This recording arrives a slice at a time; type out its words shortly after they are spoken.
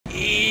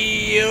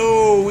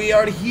we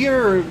are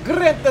here.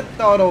 Grand Theft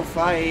Auto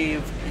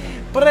 5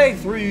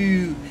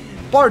 playthrough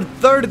part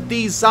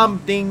 30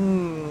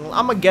 something.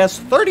 I'm gonna guess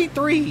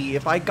 33.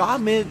 If I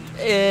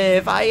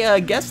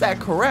guess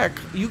that correct,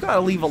 you gotta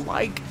leave a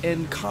like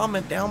and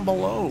comment down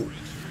below.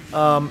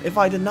 If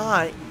I did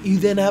not, you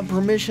then have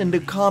permission to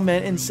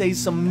comment and say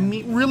some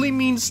really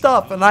mean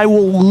stuff, and I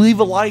will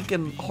leave a like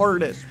and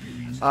heart it.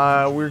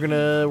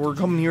 We're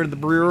coming here to the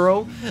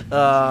bureau,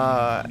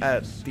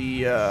 at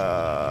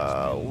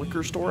the,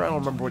 liquor store. I don't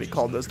remember what he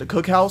called this, the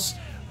cookhouse.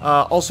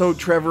 Also,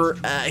 Trevor,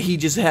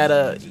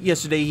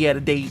 yesterday he had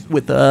a date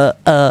with,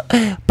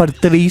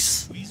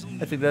 Patrice.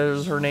 I think that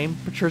is her name,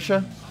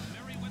 Patricia.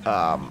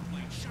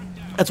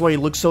 That's why he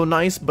looks so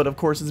nice, but of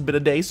course it's been a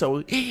day,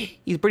 so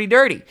he's pretty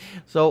dirty.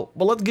 So,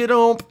 but let's get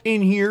up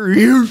in here.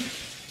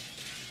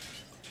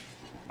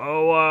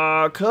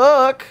 Oh,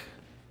 cook.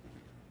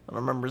 I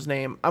don't remember his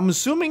name. I'm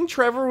assuming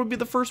Trevor would be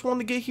the first one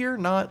to get here,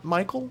 not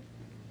Michael.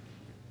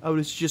 I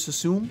would just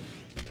assume.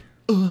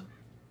 Oh,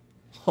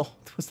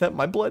 was that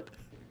my blood?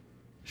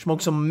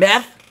 Smoke some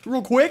meth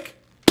real quick.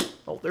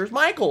 Oh, there's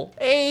Michael.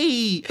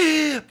 Hey,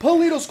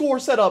 Polito score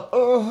set up.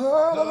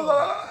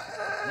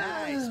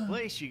 Nice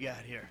place you got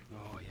here.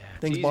 Oh yeah.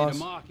 Thanks, boss.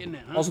 Mock, isn't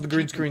it, huh? Also, the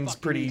green screen's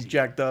pretty easy.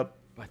 jacked up.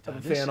 But, I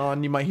have a this fan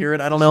on. You might hear it.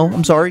 I don't know.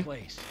 I'm sorry.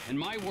 Place. And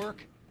my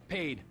work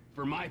paid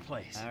for my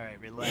place. All right,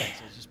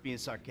 relax. I was just being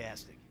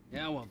sarcastic.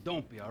 Yeah, well,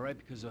 don't be, all right?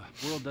 Because the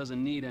world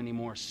doesn't need any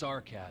more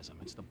sarcasm.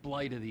 It's the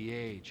blight of the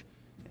age.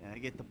 Yeah, I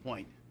get the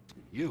point.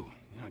 You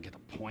don't get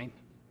the point.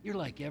 You're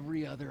like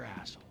every other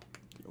asshole.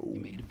 You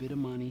made a bit of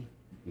money,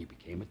 and you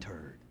became a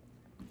turd.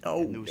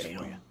 Oh, News for you.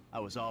 damn. I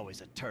was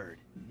always a turd.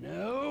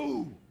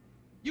 No!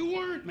 You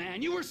weren't,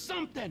 man. You were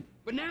something.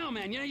 But now,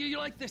 man, you're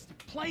like this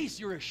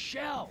place. You're a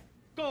shell.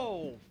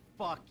 Go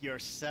fuck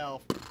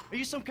yourself. Are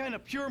you some kind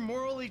of pure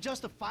morally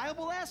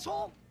justifiable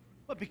asshole?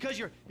 What, because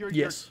you're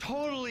Yes.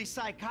 totally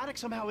psychotic,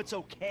 somehow it's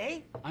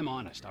okay? I'm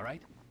honest, all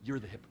right? You're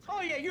the hypocrite.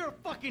 Oh yeah, you're a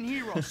fucking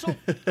hero, so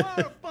far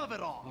above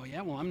it all. Oh,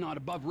 yeah? Well, I'm not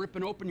above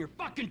ripping open your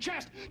fucking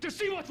chest to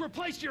see what's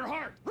replaced your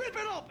heart. Rip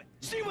it open.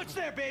 See what's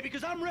there, baby,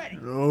 because I'm ready.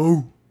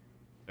 No.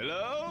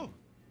 Hello?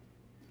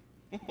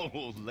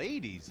 Oh,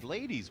 ladies,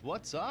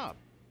 what's up?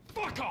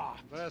 Fuck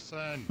off!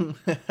 Listen,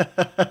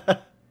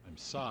 I'm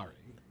sorry,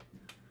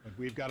 but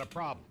we've got a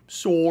problem.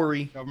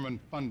 Sorry. Government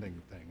funding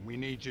thing. We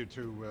need you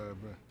to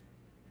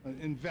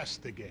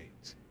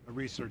investigate a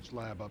research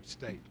lab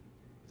upstate.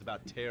 It's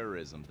about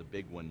terrorism, the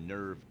big one,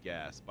 nerve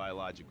gas,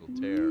 biological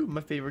terror. Ooh,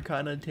 my favorite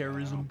kind of I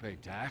terrorism. don't pay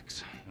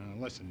tax.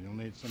 Listen, you'll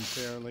need some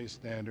fairly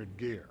standard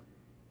gear.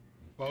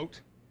 Boat,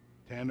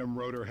 tandem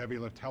rotor heavy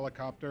lift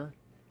helicopter,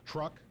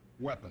 truck,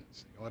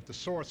 weapons. You'll have to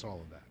source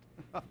all of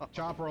that.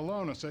 Chopper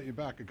alone will set you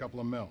back a couple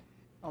of mil.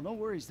 Oh, no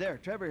worries there.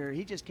 Trevor here,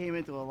 he just came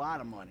into a lot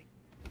of money.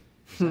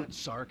 Is that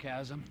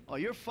sarcasm? Oh,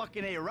 you're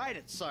fucking A-right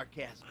at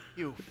sarcasm.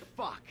 You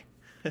fuck.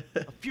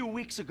 A few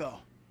weeks ago,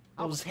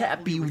 I was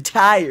happy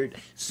retired,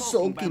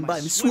 soaking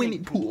by the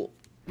swimming pool.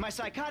 My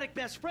psychotic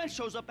best friend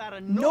shows up out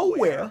of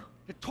Nowhere. nowhere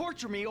to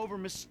torture me over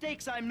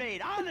mistakes I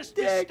made. Honest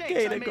Decade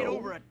mistakes I made ago.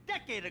 over a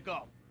decade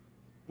ago.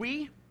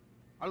 We,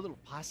 our little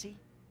posse,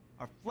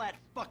 are flat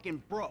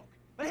fucking broke.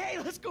 But hey,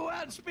 let's go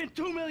out and spend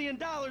 $2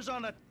 million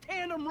on a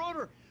tandem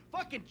rotor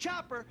fucking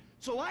chopper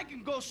so I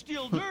can go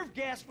steal nerve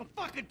gas from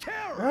fucking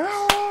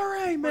terrorists. All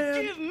right, man.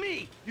 Forgive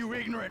me, you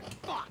ignorant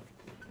fuck.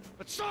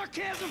 But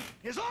sarcasm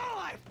is all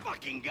I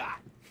fucking got.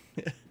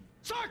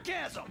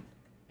 Sarcasm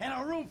and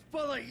a room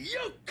full of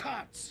you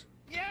cunts.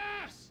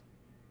 Yes!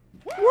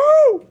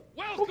 Woo!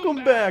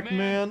 Welcome back,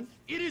 man.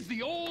 It is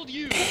the old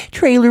you.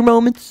 Trailer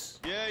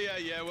moments.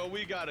 Yeah, well,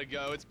 we gotta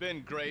go. It's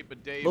been great,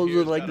 but Dave Those are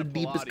here's like got the a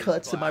deepest Pilates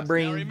cuts in my class.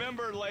 brain. Now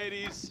remember,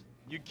 ladies,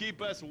 you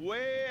keep us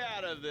way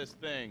out of this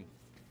thing.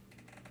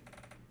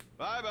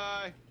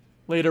 Bye-bye.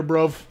 Later,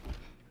 bruv.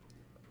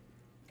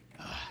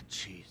 Ah,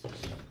 Jesus.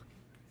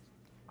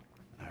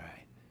 All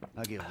right,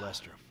 I'll give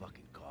Lester a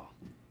fucking call.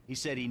 He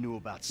said he knew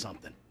about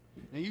something.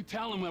 Now you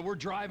tell him that we're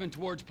driving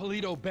towards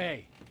Polito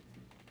Bay.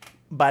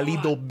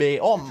 Balido Bay.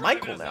 Oh, Driving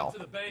Michael us now. up to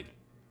the bank.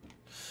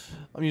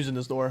 I'm using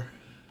this door.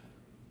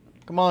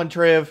 Come on,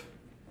 Trev.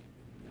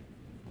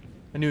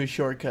 I knew a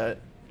shortcut.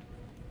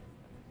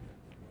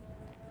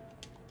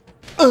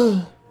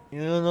 You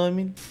know what I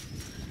mean?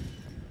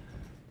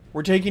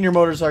 We're taking your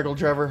motorcycle,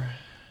 Trevor.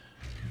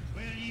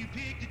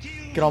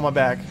 Get on my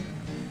back.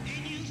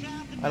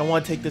 I don't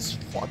want to take this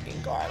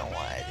fucking car. I don't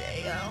want to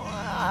take it.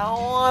 I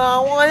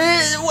don't want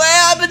it. What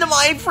happened to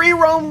my free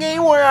roam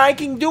game where I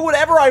can do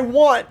whatever I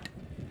want?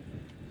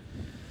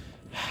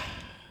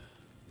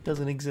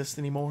 Doesn't exist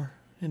anymore.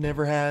 It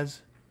never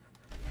has.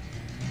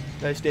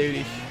 Nice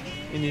dude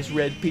in this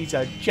red piece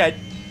of shit.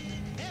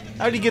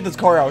 How did he get this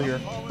car out here?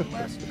 I'm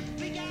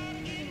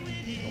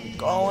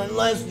calling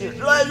Lester.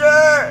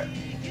 Lester!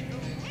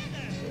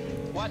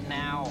 What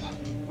now?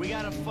 We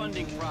got a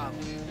funding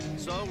problem,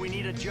 so we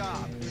need a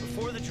job.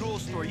 Before the jewel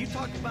store, you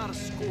talked about a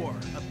score,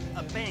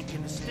 a bank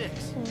in the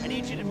sticks. I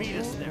need you to meet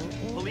us there.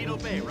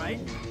 Polito Bay, right?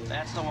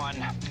 That's the one.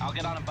 I'll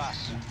get on a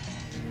bus.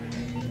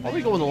 Why are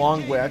we going the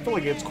long way? I feel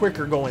like it's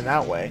quicker going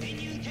that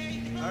way.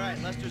 All right,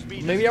 Lester's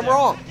meeting Maybe us I'm there.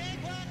 wrong.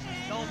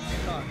 Don't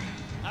start.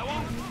 I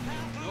won't.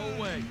 No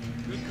way.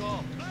 Good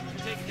call.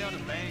 You're taking down a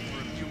bank for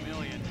a few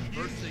million.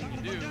 First thing you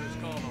do is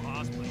call the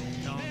hospital.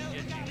 Tell them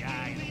to get your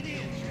guy in a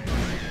wheelchair.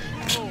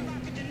 Oh,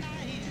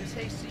 this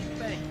hayseed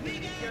bank, they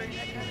be carrying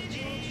that kind of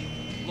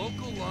change?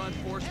 Local law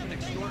enforcement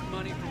extort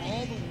money from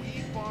all the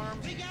weed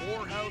farms,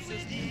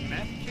 whorehouses,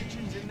 meth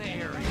kitchens in the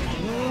area.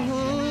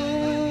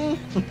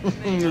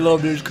 You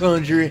love this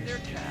country. Their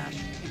cash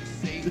in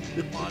safe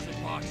deposit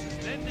boxes.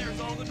 Then there's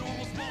all the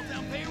normal small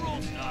town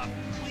payroll stuff.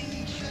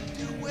 We should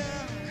do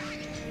well.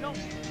 You know,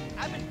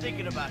 I've been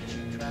thinking about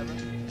you, Trevor.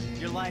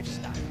 Your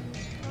lifestyle.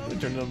 Let me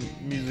turn the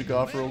music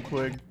off real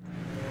quick. I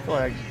feel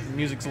like the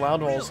music's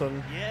loud all of a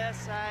sudden.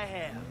 Yes, I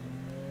have.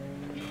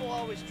 People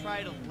always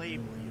try to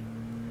label you.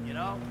 You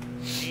know?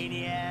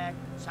 Maniac,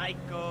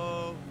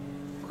 psycho,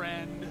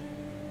 Friend,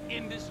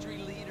 industry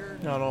leader.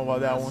 I don't know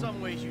about that in one.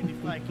 some ways you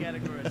defy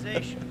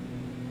categorization.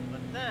 But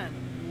then,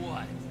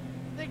 What?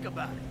 think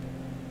about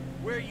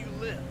it. Where you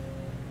live.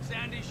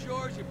 Sandy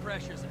Shores, you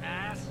precious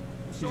ass.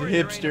 I'm a sorry there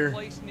ain't hipster. a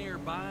place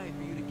nearby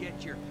for you to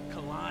get your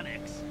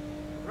colonics.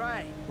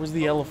 Right. Where's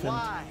the But elephant?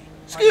 why?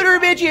 Scooter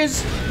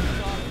bitches!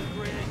 Off the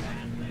grid.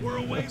 We're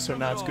away So from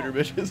not it scooter all.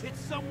 bitches. It's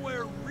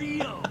somewhere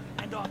real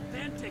and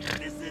authentic.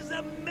 This is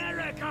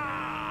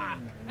America!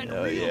 And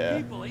Oh, real yeah.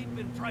 people ain't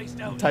been priced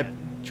out Type yet.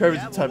 Trevor's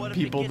Yeah, the well, type what of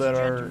if it people gets that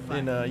are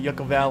gentrified? in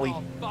Yucca Valley.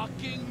 I'll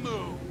fucking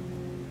move.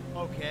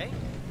 Okay.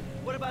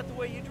 What about the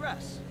way you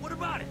dress? What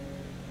about it?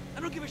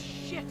 I don't give a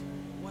shit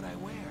what I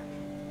wear.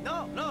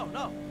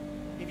 No.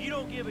 If you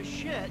don't give a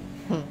shit,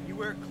 you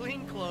wear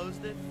clean clothes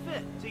that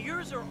fit. So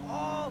yours are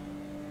all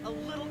a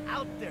little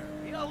out there,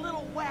 you know, a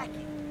little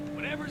wacky.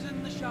 Whatever's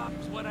in the shop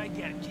is what I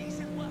get.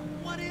 Jesus,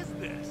 what is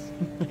this?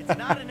 It's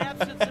not an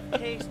absence of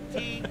taste,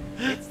 T.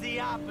 It's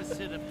the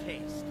opposite of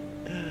taste.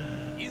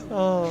 You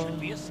Oh. should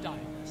be a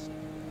stylist.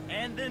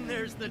 And then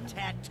there's the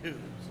tattoos,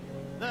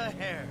 the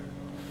hair,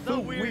 the The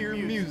weird, weird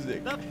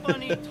music. the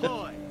funny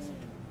toys,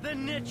 the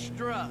niche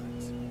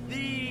drugs,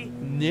 the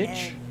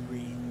Niche?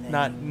 everything.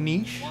 Not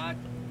niche? What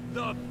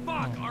the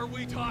fuck are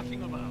we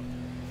talking about?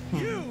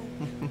 You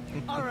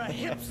are a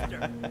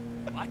hipster.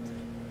 What?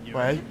 You're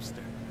What? a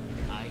hipster.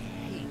 I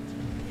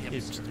hate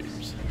hipsters.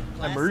 Hipsters. I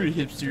Classic murdered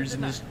hipster hipsters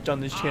in this, tonight. on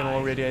this channel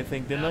already, I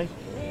think, didn't I?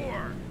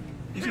 Whore.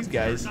 These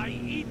guys. I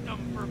eat them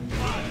for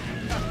fun.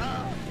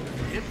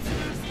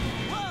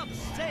 Hipsters love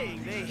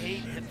saying they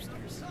hate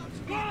hipsters.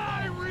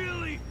 I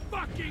really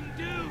fucking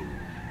do.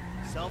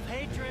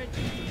 Self-hatred,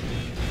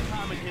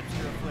 common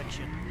hipster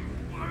affliction.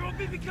 Well, it'll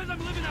be because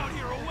I'm living out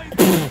here away from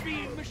the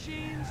speed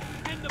machines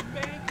and the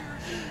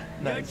bankers.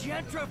 Nice. You're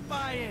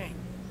gentrifying.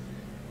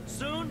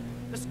 Soon,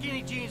 the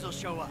skinny jeans will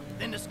show up,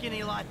 then the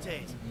skinny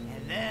lattes,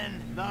 and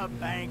then the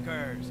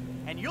bankers.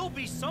 And you'll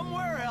be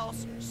somewhere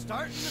else,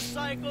 starting the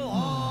cycle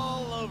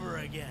all over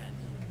again.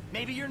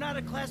 Maybe you're not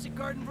a classic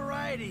garden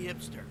variety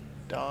hipster.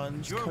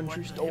 Don's You're what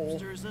Country the Store.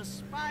 hipsters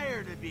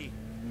aspire to be.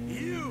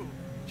 You,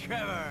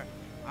 Trevor,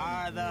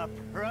 are the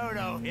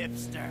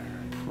proto-hipster.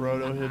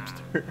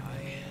 Proto-hipster.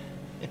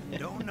 I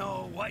don't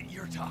know what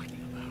you're talking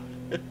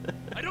about.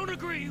 I don't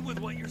agree with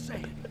what you're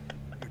saying.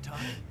 You're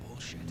talking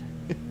bullshit.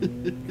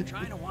 You're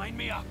trying to wind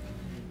me up.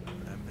 But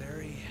I'm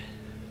very,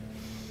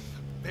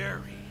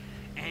 very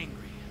angry.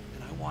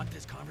 And I want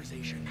this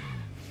conversation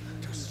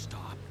to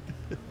stop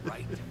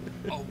right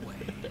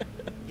away.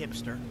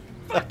 Hipster.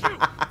 Fuck you!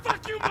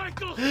 Fuck you,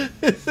 Michael!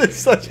 This is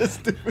such a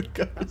stupid I've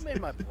conversation.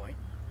 made my point.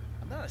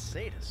 I'm not a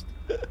sadist.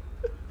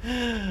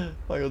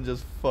 Michael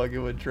just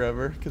fucking with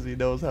Trevor because he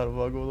knows how to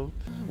fuck with him.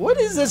 What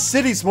is this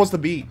city supposed to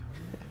be?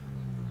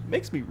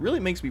 Really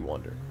makes me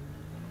wonder.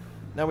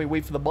 Now we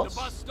wait for the The bus.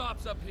 bus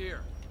stops up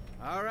here.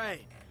 All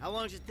right. How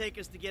long does it take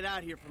us to get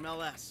out here from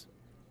LS?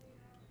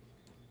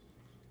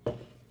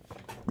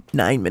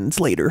 9 minutes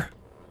later.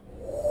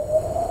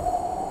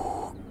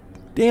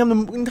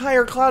 Damn, the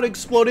entire cloud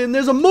exploded and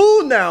there's a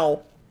moon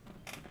now!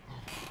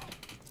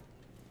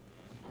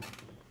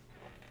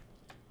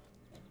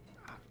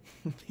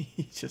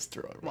 He's just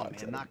throwing Come on,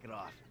 rocks man, at knock him. it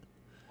off.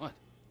 What?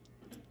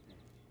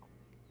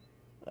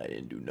 I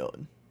didn't do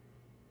nothing.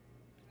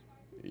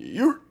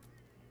 You're...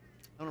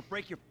 I'm gonna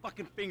break your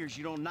fucking fingers.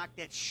 You don't knock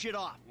that shit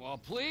off. Well,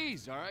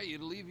 please, all right?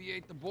 You'd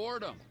alleviate the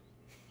boredom.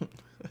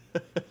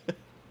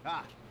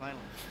 Ah, finally.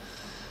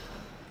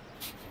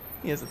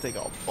 He has to take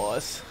a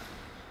bus.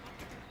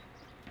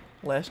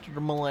 Lester the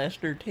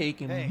molester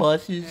taking Hey,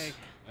 buses. hey.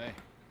 Hey,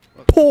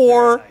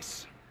 Poor.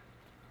 Paradise.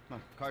 Come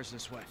on, car's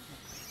this way.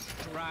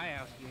 Dry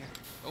out here.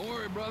 don't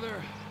worry, brother.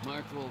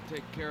 Mark will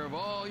take care of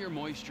all your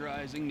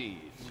moisturizing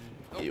needs.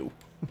 Ew.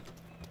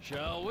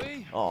 Shall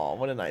we? Oh,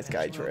 what a nice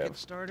guy, Well, Trev. get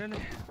started.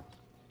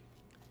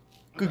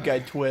 Good guy,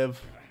 Twiv.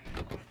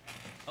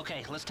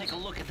 Okay, let's take a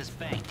look at this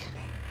bank.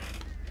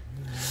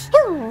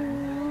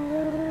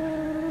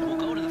 We'll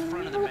go to the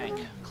front of the bank,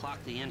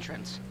 clock the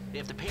entrance.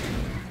 If the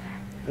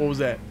What was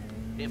that?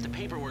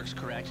 paperwork's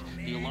correct,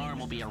 the alarm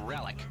will be a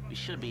relic. We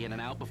should be in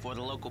and out before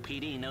the local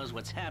PD knows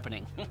what's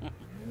happening. I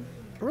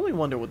really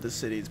wonder what this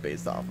city is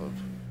based off of.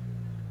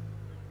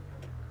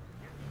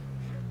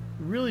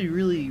 Really,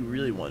 really,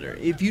 really wonder.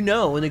 If you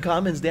know, in the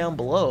comments down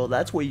below,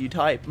 that's where you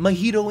type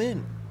Mojito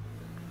Inn.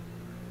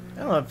 I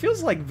don't know, it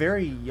feels like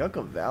very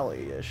Yucca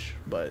Valley-ish,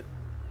 but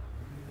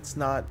it's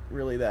not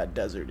really that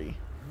deserty.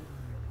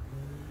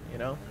 You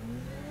know?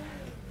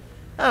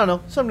 I don't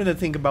know, something to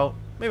think about.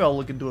 Maybe I'll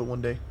look into it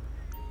one day.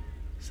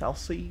 South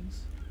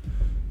Seas.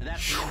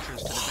 That's the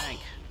entrance to the bank.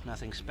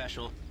 Nothing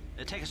special.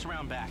 Take us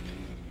around back.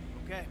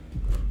 Okay.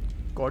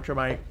 Gotcha,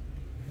 mate.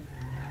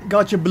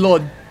 Gotcha,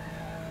 blood.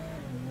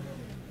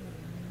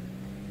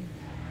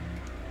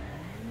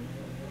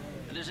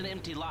 There's an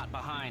empty lot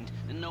behind,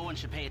 and no one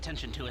should pay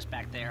attention to us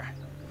back there.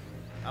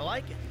 I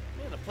like it.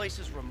 Man, the place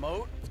is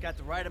remote. It's got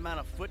the right amount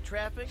of foot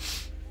traffic.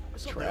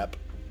 This'll Trap.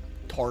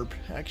 Tarp,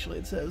 actually,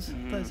 it says.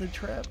 That's a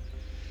trap.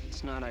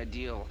 It's not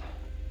ideal.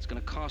 It's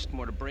gonna cost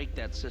more to break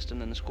that system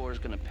than the score's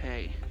gonna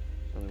pay.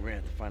 do. Well, we're gonna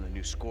have to find a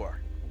new score.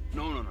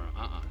 No.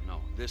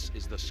 This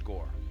is the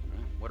score.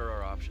 Right? What are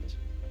our options?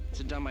 It's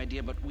a dumb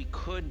idea, but we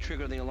could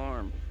trigger the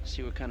alarm.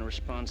 See what kind of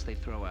response they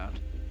throw out.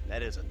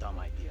 That is a dumb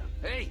idea.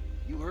 Hey,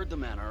 you heard the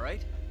man, all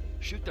right?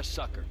 Shoot the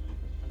sucker.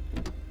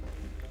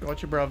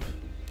 Gotcha, bruv.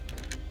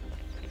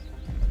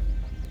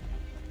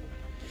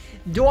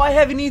 Do I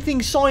have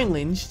anything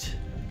silenced?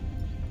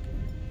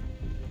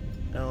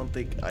 I don't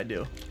think I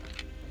do.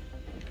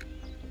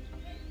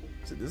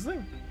 Is it this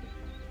thing?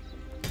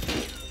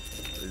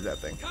 What is that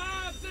thing?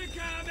 Cops are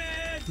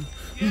coming!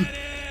 Get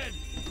in!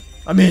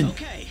 I'm in.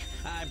 Okay,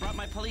 I brought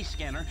my police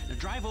scanner. Now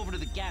drive over to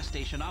the gas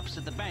station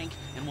opposite the bank,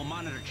 and we'll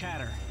monitor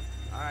chatter.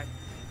 All right.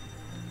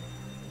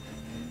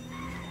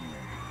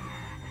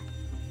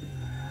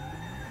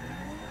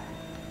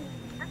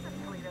 This is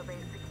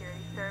Toledo-based security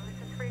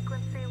services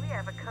frequency. We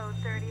have a code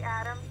 30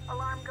 Adam.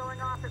 Alarm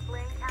going off at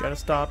Blaine County. Gotta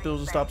stop. There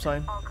was a stop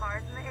sign. All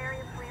cars in the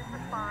area, please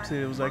respond. See,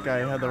 it was that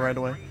guy who had the right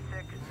of way.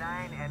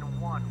 369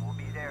 and 1 will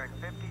be there in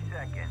 50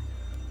 seconds.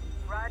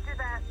 Roger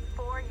that.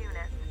 4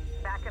 units.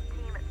 Backup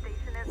team at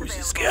station is Where's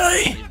this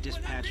available. guy? We've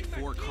dispatched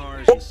 4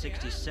 cars in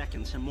 60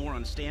 seconds and more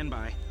on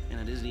standby, and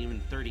it isn't even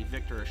 30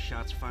 Victor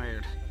shots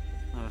fired.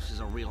 Oh, this is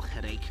a real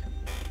headache.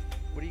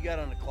 What do you got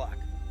on the clock?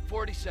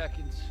 40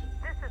 seconds.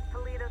 This is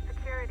Toledo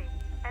security.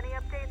 Any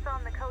updates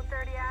on the code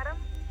 30 Adam?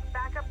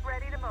 Backup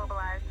ready to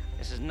mobilize.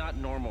 This is not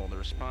normal. The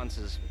response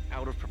is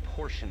out of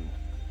proportion.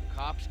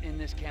 Cops in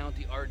this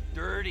county are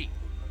dirty.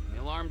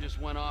 The alarm just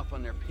went off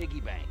on their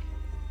piggy bank.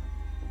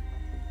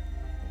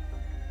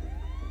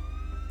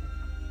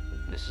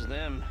 This is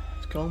them.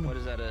 It's coming. What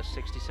is that, a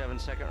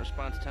 67-second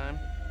response time?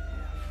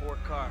 Yeah, 4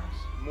 cars.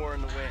 More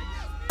in the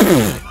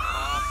wings.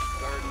 Cops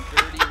guarding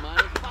dirty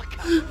money. Fuck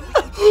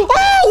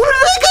Oh, where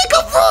did that guy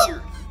come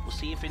from? We'll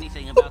see if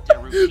anything about their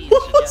routine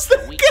What was suggests a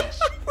that weakness.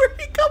 guy? Where'd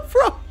he come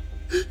from?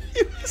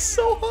 He was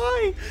so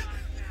high.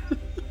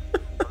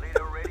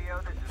 Toledo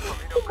radio, this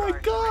is Toledo Oh my Car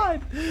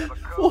god. Street. You have a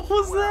code What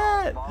was 12,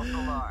 that? false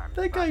alarm.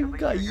 That guy Possibly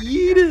got triggered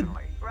yeeted.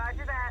 intentionally.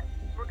 Roger that.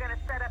 We're gonna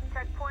set up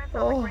checkpoints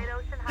on Oh. the Great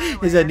Ocean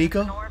Highway. Is that and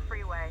Nico? Sonora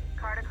Freeway.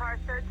 Car-to-car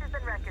searches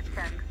and record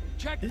checks.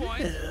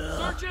 Checkpoints?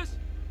 Searches?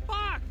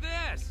 Fuck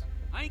this!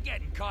 I ain't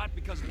getting caught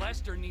because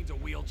Lester needs a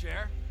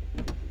wheelchair.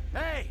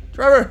 Hey,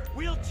 Trevor.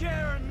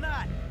 wheelchair or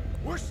not,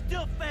 we're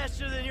still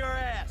faster than your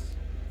ass.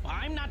 Well,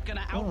 I'm not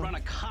gonna outrun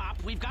a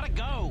cop. We've gotta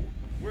go.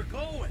 We're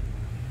going.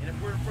 And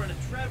if we're in front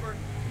of Trevor,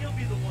 he'll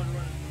be the one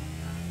running.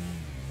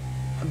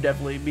 I'm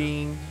definitely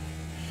being...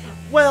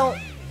 Well,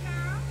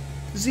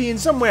 see, in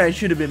some way I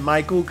should have been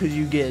Michael, because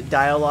you get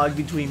dialogue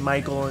between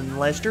Michael and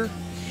Lester.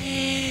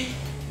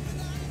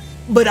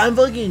 But I'm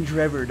fucking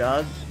Trevor,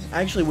 dog.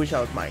 I actually wish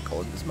I was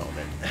Michael in this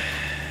moment.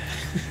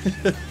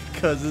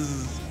 Because this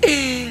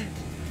is...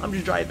 I'm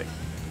just driving.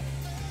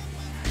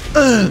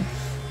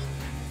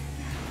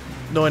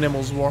 No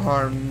animals were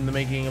harmed in the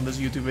making of this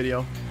YouTube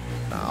video.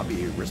 Nah, I'll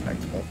be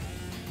respectable.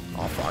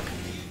 Oh, fuck.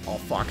 Oh,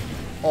 fuck.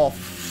 Oh,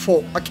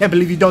 fuck. I can't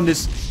believe you done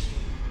this.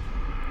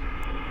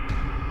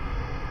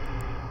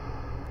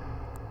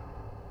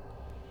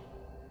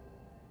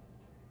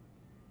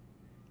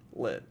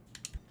 Lit.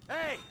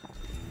 Hey,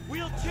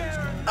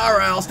 wheelchair.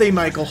 Alright, I'll stay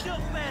Michael. Still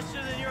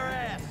faster than your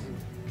ass.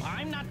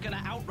 I'm not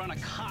gonna outrun a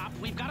cop.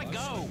 We've gotta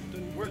go.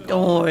 We're going.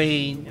 Don't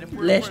worry. And if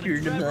we're in front Lester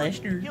of the Trevor,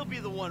 Lester. he'll be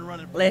the one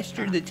running.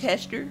 Lester the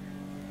Tester.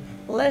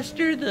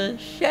 Lester the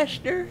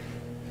Chester.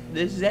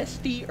 The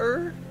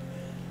Zestier.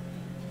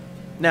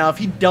 Now, if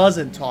he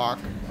doesn't talk,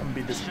 I'm gonna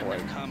be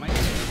disappointed. Come,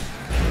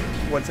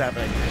 What's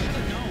happening?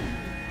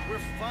 We're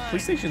fine.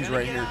 Police station's We're gonna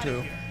right get here, out too.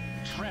 of here.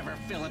 Trevor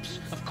Phillips,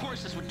 of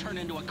course this would turn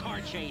into a car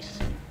chase.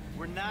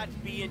 We're not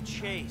being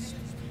chased.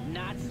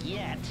 Not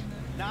yet.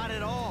 Not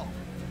at all.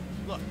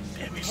 Look,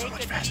 be take so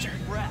much a faster.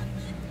 deep breath.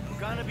 We're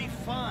gonna be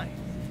fine.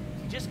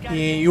 We just gotta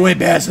Yeah, get you ain't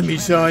back to passing me,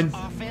 Trevor's son.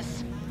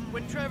 Office.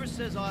 When Trevor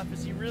says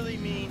office, he really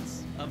means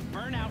A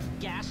burnout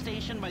gas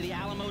station by the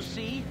Alamo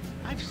Sea?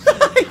 I've seen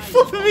the He kinds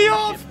flipping of me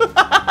bullshit.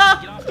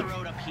 off. Get off the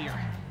road up here.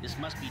 This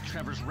must be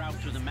Trevor's route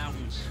through the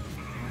mountains.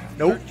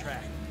 Nope. dirt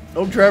track.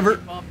 Nope, Trevor.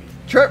 Bumpy.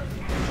 Trev.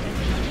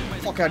 By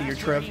the Fuck outta here,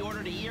 class Trev. he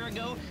ordered a year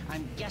ago,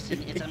 I'm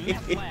guessing it's a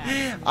meth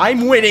lab.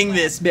 I'm winning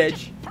this,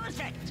 bitch.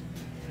 Perfect.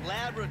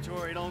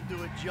 Laboratory don't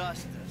do it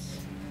justice.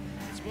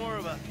 It's more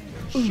of a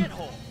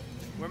shithole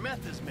where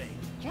meth is made.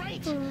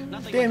 Great.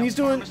 Nothing Damn, like he's a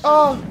doing.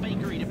 pharmaceutical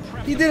bakery to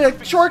prep He the did a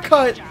perfect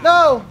shortcut. job.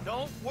 No.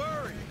 Don't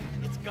worry,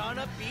 it's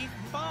gonna be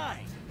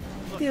fine.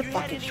 Look, Did a you had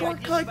fucking any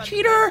shortcut, ideas about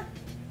cheater.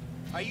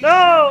 Are you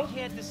No. sure we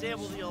can't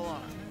disable the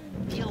alarm?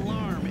 The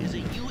alarm is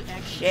a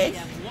Shit.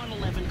 UXF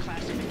 111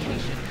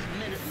 classification,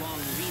 minute-long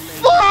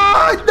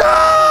relay. Fuck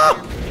no!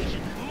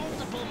 verification,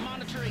 multiple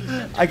monitoring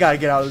centers. I gotta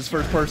get out of this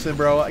first person,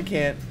 bro. I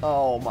can't.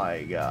 Oh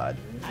my god.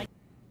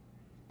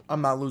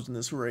 I'm not losing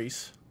this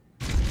race.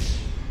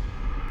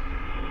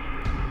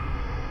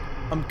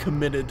 I'm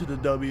committed to the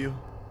W.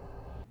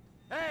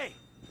 Hey,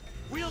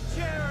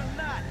 wheelchair or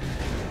not,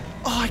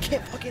 Oh, I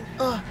can't fucking.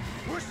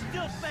 we're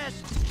still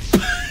fast.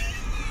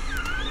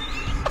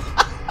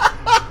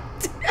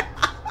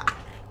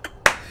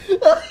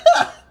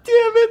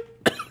 Damn it.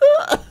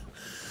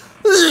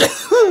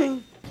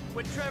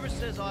 When Trevor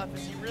says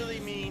office, he really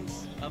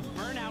means A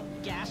burnout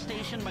gas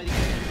station by the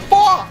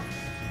Fuck!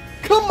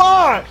 Come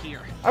on!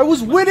 here. I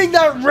was winning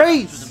that Through the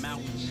race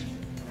mountains.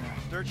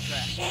 dirt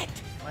track. Shit.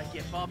 Might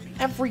get bumpy.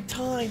 every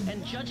time.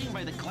 And judging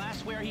by the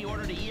glassware he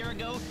ordered a year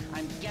ago,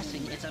 I'm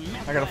guessing it's a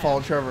meth I gotta lab.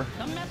 follow Trevor.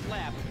 A meth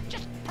lab.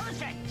 Just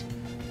perfect.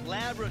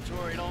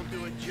 Laboratory don't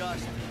do it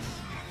justice.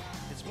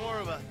 It's more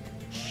of a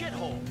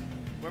shithole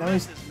where Now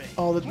he's. meth is made.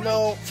 Oh,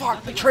 no. Fuck,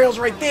 the Nothing trail's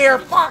like right there. a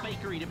Fuck.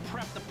 bakery to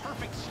prep the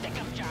perfect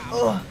stick-up job.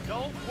 Ugh.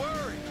 Don't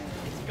worry,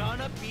 it's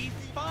gonna be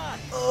fine.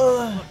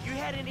 Ugh. Look, you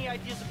had any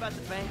ideas about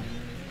the bank?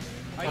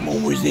 Are I'm you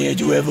always sure we there,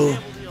 can't Trevor.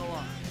 disable the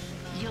alarm?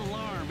 The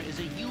alarm is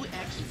a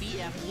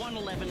UXVF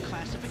 111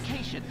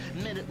 classification,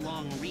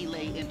 minute-long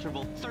relay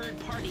interval,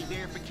 third-party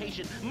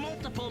verification,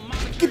 multiple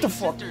monitoring Get the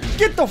fuck. centers.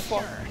 Get the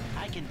fuck. Sure,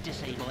 I can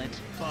disable it,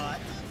 But,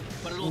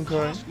 but it'll Okay.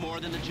 cost more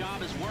than the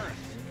job is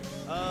worth.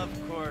 of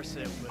course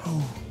it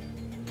will.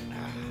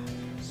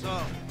 So,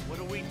 what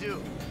do we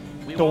do?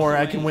 We Don't walk worry,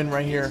 I away. can win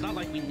right here. It's not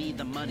like we need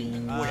the money.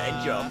 When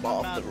I jump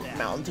off about the that.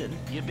 mountain.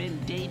 You've been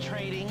day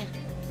trading.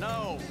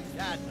 No,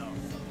 God no.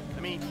 I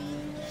mean,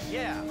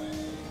 yeah,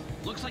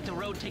 Looks like the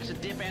road takes a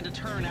dip and a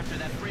turn after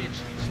that bridge.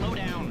 Slow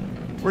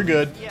down. We're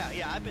good.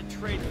 yeah, I've been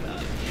trading.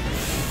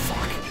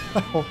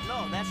 Oh,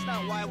 No, that's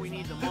not why we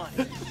need the money.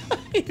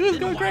 he was Then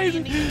going why do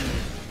you crazy. need-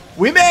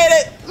 We made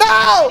it!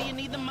 Why do No! you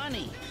need the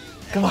money?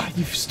 Come on,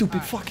 you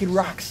stupid fucking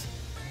rocks.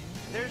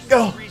 There's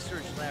Go. a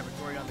research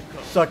laboratory on the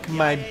coast. Suck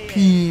my IAA,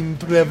 peen,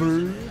 Trevor.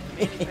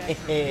 manufacturing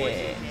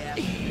poison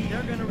gas.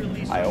 They're gonna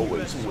release I on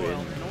always US soil win.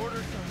 in order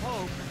to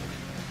hope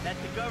that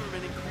the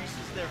government increases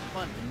their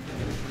funding.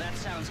 That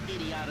sounds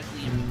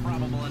idiotically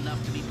improbable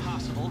enough to be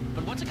possible,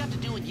 but what's it got to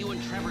do with you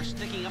and Trevor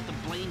sticking up the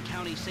Blaine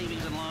County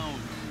Savings and Loan?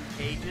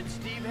 Agent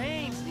Steve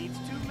Haynes needs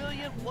 $2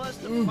 million plus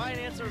to Mm.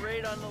 finance a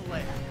raid on the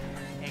lab.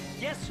 And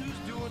guess who's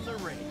doing the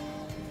raid?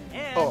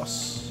 And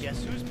Us.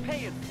 guess who's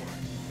paying for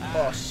it?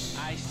 Us.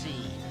 I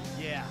see.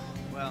 Yeah,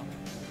 well,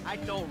 I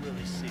don't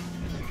really see,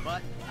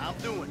 but I'll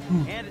do it.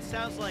 Hmm. And it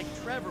sounds like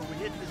Trevor would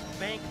hit this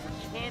bank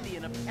for candy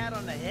and a pat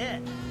on the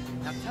head.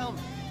 Now tell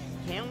me,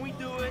 can we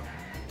do it,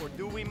 or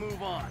do we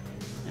move on?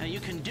 Now you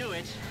can do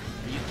it,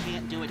 but you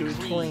can't do it Do it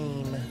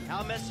clean. clean.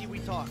 How messy we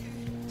talking?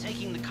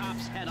 Taking the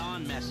cops head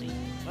on, Messy.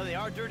 Well, they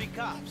are dirty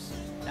cops.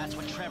 That's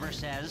what Trevor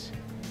says.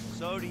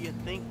 So do you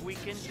think we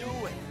can do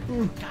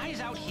it? Guys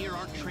out here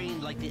aren't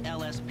trained like the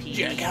LSPD.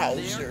 Jack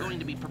Hauser. They're going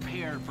to be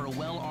prepared for a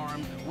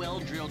well-armed,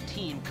 well-drilled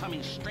team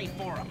coming straight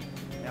for them.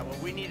 Yeah, well,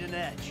 we need an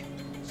edge.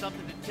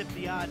 Something to tip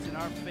the odds in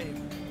our favor.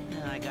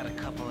 I got a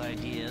couple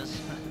ideas.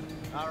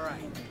 All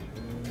right.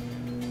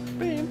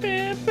 Bam,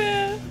 bam,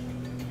 bam.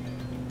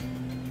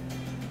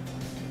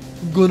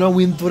 Gonna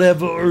win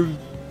forever.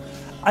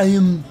 I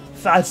am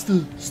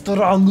faster,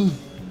 stronger,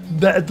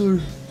 better.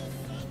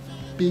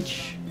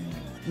 Bitch.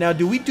 Now,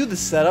 do we do the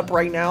setup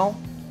right now?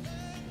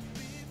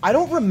 I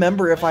don't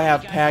remember if I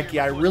have Packy.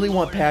 I really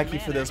want Packy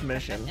for this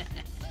mission.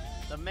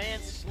 The man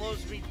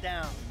slows me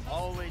down.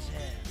 Always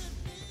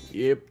has.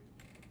 Yep.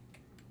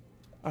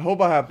 I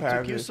hope I have Took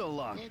Packy. you so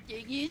long.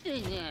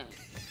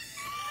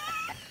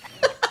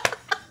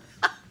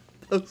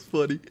 That's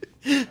funny.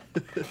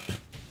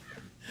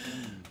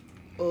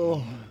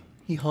 Oh,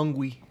 he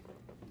hungry.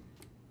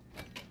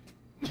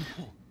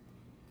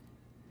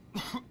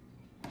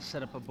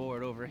 Set up a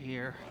board over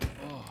here.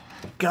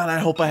 God, I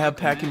hope I have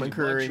Packy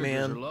McCurry,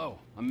 man.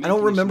 I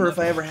don't remember if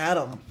I ever had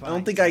him. I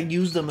don't think I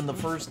used them in the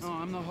first No,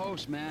 I'm the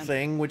host, man.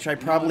 thing, which I You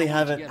know, probably don't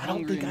want you to haven't. get I don't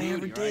hungry think I and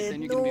ever moody, right? did.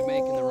 Then you're gonna be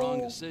making the wrong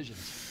No.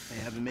 decisions.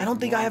 I don't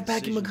think I have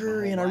Packy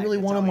McCurry, and I really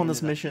want him on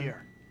this mission.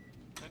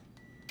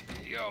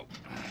 Yo,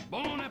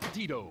 bon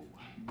appetito.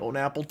 Bone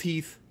apple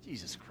teeth.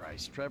 Jesus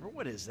Christ, Trevor,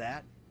 what is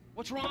that?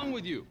 What's wrong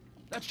with you?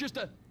 That's just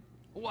a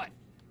what?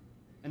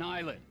 An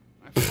eyelid.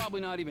 Probably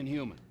not even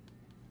human,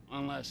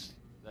 unless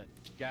that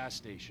gas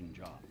station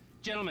job.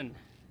 Gentlemen,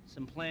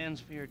 some plans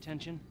for your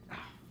attention?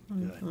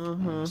 Good.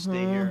 I'm gonna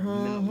stay here a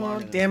minute longer.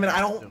 than Damn it, I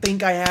don't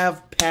think I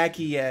have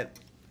Packy yet.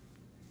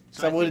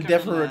 So I would have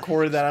definitely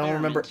recorded that. I don't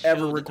remember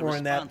ever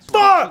recording that.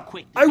 Fuck!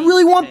 I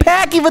really want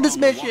Packy for this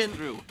mission!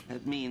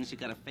 That means you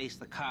gotta face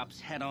the cops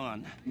head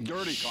on.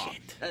 Dirty cops.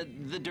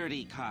 The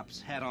dirty cops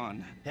head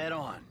on. Head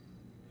on.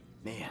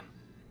 Man,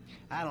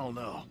 I don't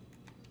know.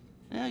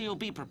 Well, you'll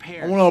be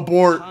prepared. I want to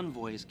abort.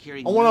 Convoys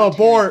carrying I want to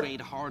abort.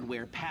 military-grade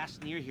hardware pass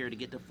near here to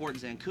get to Fort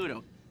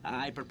Zancudo.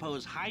 I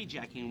propose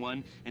hijacking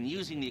one and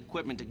using the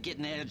equipment to get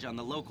an edge on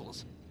the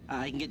locals.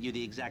 I can get you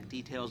the exact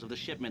details of the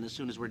shipment as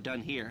soon as we're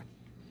done here.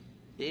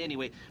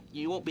 Anyway,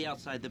 you won't be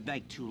outside the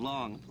bank too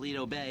long.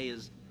 Paleto Bay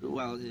is,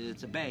 well,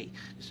 it's a bay,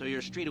 so you're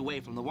a street away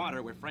from the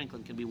water where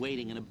Franklin can be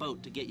waiting in a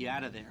boat to get you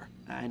out of there.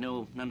 I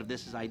know none of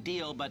this is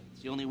ideal, but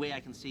it's the only way I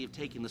can see of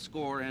taking the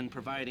score and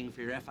providing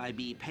for your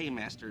FIB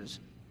paymasters.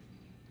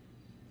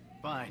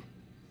 Fine.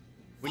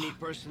 We need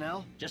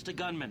personnel? Just a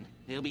gunman.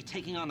 He'll be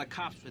taking on the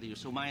cops with you,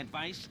 so my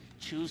advice,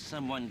 choose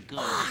someone good.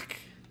 Fuck.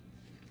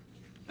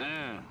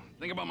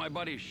 Think about my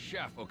buddy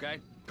Chef, okay?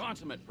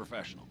 Consummate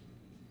professional.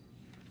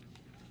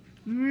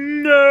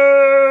 No!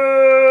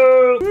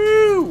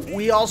 Woo!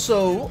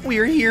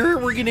 We're here,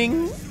 we're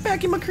getting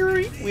Becky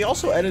McCurry. We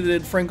also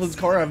edited Franklin's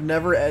car. I've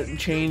never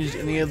changed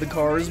any of the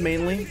cars,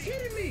 mainly.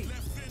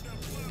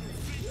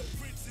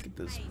 Get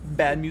this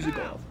bad music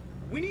off.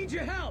 We need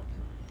your help.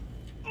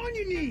 On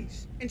your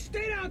knees and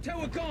stay down till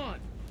we're gone.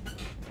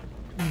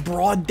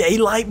 Broad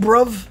daylight,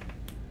 bruv.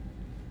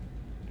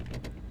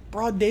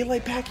 Broad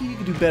daylight, Packy. You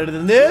can do better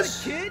than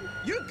this. Good, kid.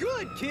 You're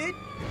good, kid.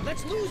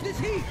 Let's lose this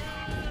heat.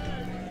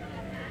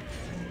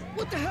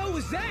 What the hell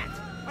was that?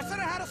 I said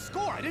I had a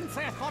score. I didn't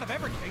say I thought of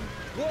everything.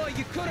 Well,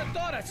 you could have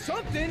thought of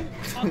something.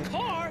 A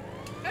car.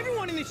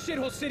 Everyone in this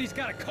shithole city's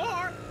got a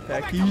car. Go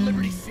back to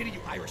Liberty City,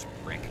 you Irish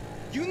prick.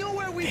 You know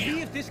where we'd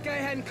be if this guy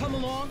hadn't come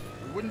along?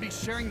 We wouldn't be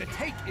sharing the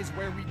take is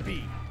where we'd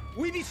be.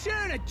 We'd be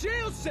sharing a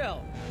jail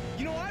cell.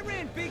 You know, I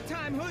ran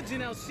big-time hoods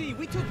in LC.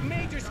 We took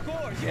major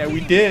scores. Yeah,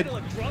 we did.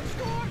 A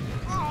drugstore?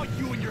 Oh,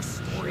 you and your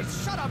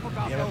stories. Shut up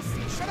about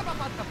LC. Shut up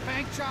about the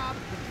bank job,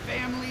 your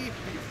family,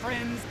 your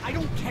friends. I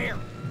don't care.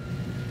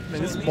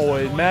 Man, this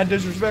boy is mad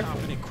disrespectful.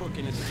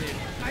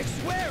 I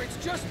swear, it's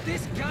just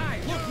this guy.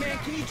 Look, man,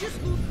 can you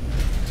just lose?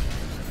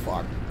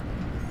 Fuck.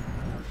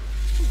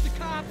 Who's the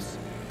cops?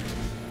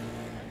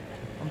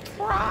 I'm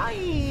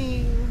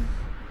trying.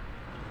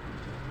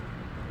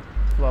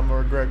 I'm gonna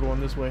regret going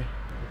this way.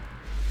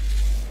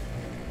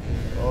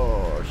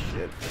 Oh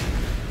shit.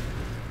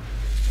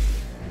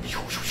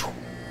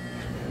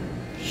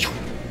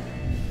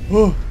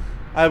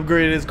 I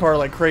upgraded his car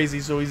like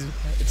crazy, so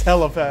it's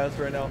hella fast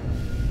right now.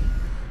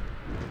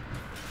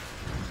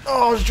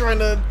 Oh, I was trying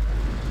to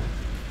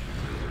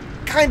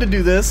kind of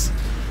do this,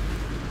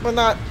 but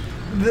not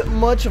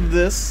much of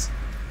this.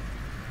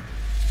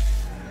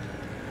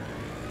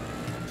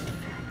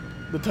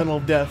 The tunnel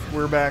of death.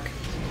 We're back.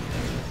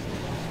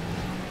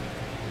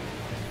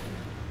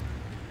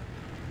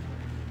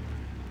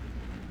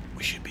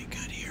 We should be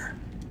good here.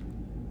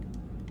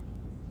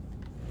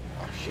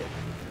 Oh shit.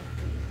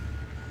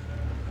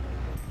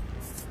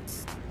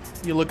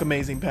 You look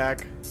amazing,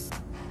 Pac.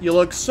 You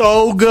look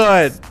so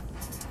good.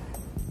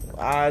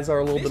 Eyes are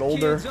a little bit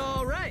older. Kid's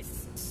all right.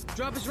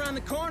 Drop us around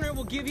the corner,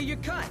 we'll give you your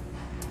cut.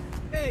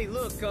 Hey,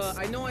 look,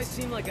 I know I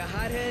seem like a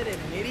hothead and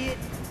an idiot.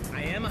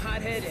 I am a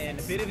hothead and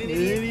a bit of an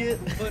idiot,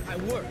 but I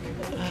work,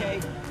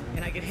 okay?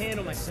 And I can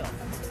handle myself.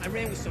 I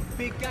ran with some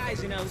big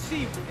guys in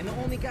LC, and the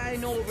only guy I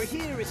know over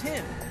here is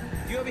him.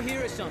 If you ever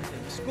hear of something,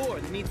 a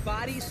score that needs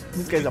bodies...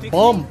 This guy's a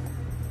bum.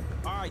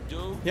 Alright,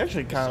 dude. He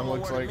actually kind of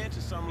looks like...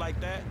 Something like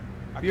that,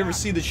 you ever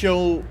see the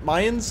show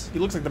Mayans? He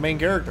looks like the main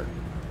character.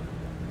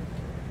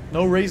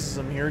 No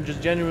racism here,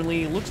 just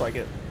genuinely looks like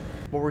it.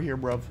 But we're here,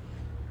 bruv.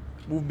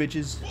 Move,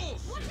 bitches.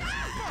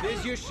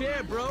 There's your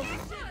share, bro.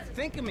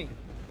 Think of me.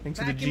 Thanks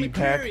to the Back in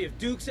G-Pack. McCreary of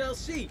Duke's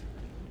LC.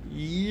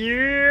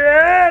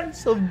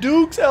 Yes! Of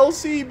Duke's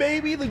LC,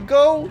 baby, the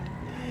GOAT!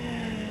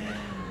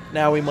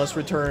 Now we must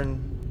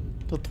return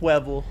to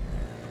Twevel.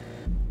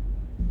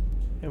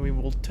 And we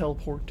will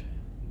teleport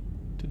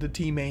to the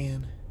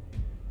T-Man.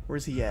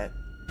 Where's he at?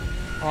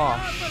 Oh,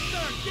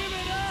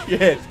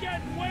 shit.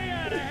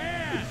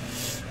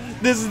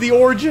 This is the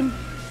origin.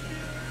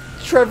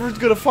 Trevor's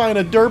gonna find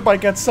a dirt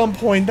bike at some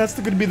point. That's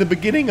gonna be the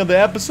beginning of the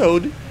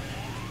episode.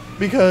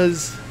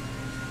 Because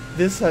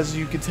this, as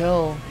you can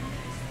tell,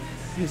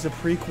 is a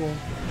prequel.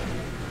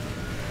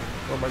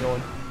 Where am I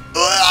going?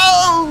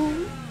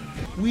 Oh!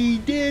 We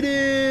did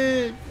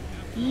it!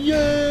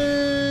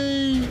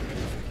 Yay!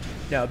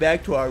 Now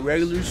back to our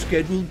regular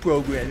scheduled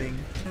programming.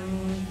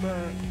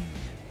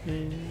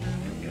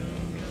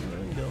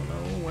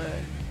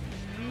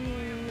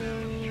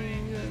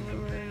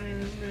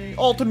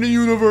 Alternate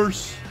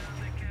universe.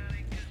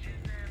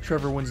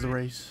 Trevor wins the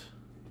race.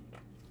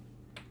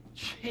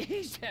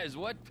 Jesus,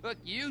 what took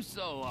you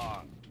so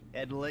long?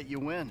 Had to let you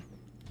win.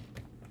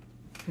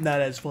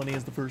 Not as funny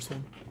as the first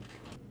one.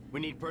 We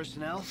need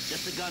personnel?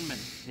 Just a gunman.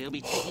 He'll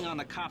be taking on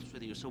the cops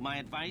with you, so my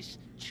advice,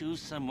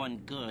 choose someone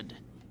good.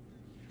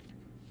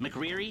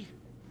 McCreary?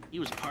 He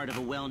was part of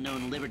a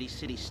well-known Liberty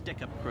City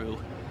stick-up crew.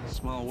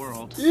 Small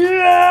world.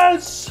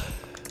 Yes!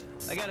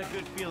 I got a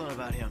good feeling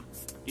about him.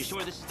 You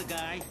sure this is the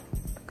guy?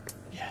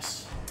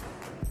 Yes.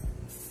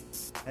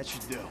 That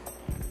should do.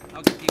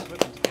 I'll get the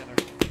equipment together.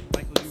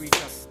 Michael, you reach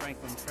out to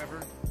Franklin.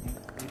 Trevor,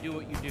 you You do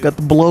what you do. Got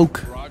the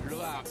bloke. Roger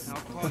that.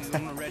 I'll call you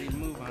when we're ready to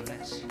move on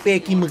this.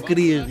 Becky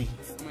McCreary. I mean,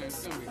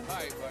 it's gonna be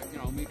tight, but, you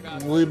know, me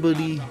fast.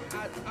 Liberty.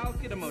 I'll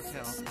get a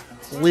motel.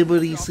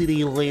 Liberty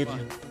City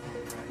legend.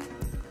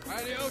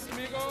 Adios,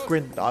 amigos.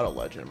 Grand Theft Auto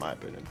legend, in my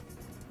opinion.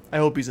 I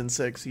hope he's in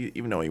 6,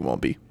 even though he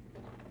won't be.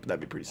 But that'd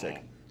be pretty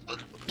sick.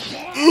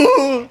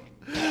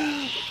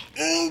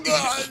 Oh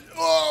God!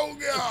 Oh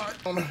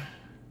God!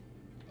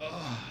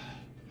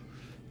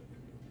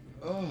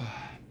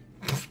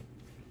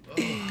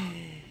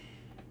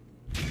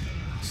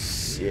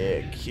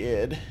 Sick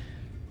kid.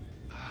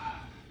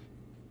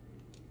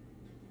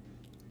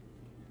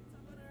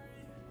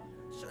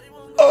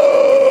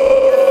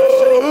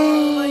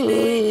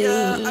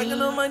 I got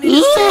no money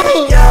to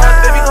say,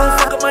 yeah. Baby gon'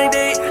 fuck up my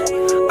date.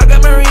 I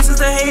got my reasons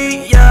to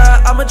hate,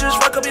 yeah. I'ma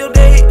just fuck up your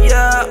date,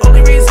 yeah.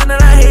 Only reason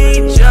that I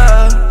hate,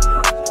 yeah.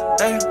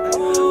 Ay,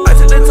 I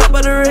took the top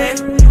of the red.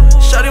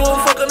 Shawty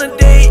won't fuck on a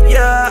date,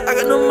 yeah. I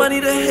got no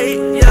money to hate,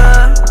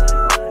 yeah.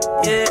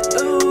 Yeah,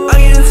 I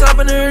get top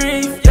of the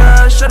reef,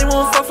 yeah. Shawty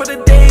won't fuck for the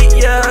date,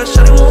 yeah.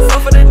 Shawty won't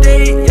fuck for the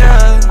date,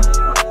 yeah.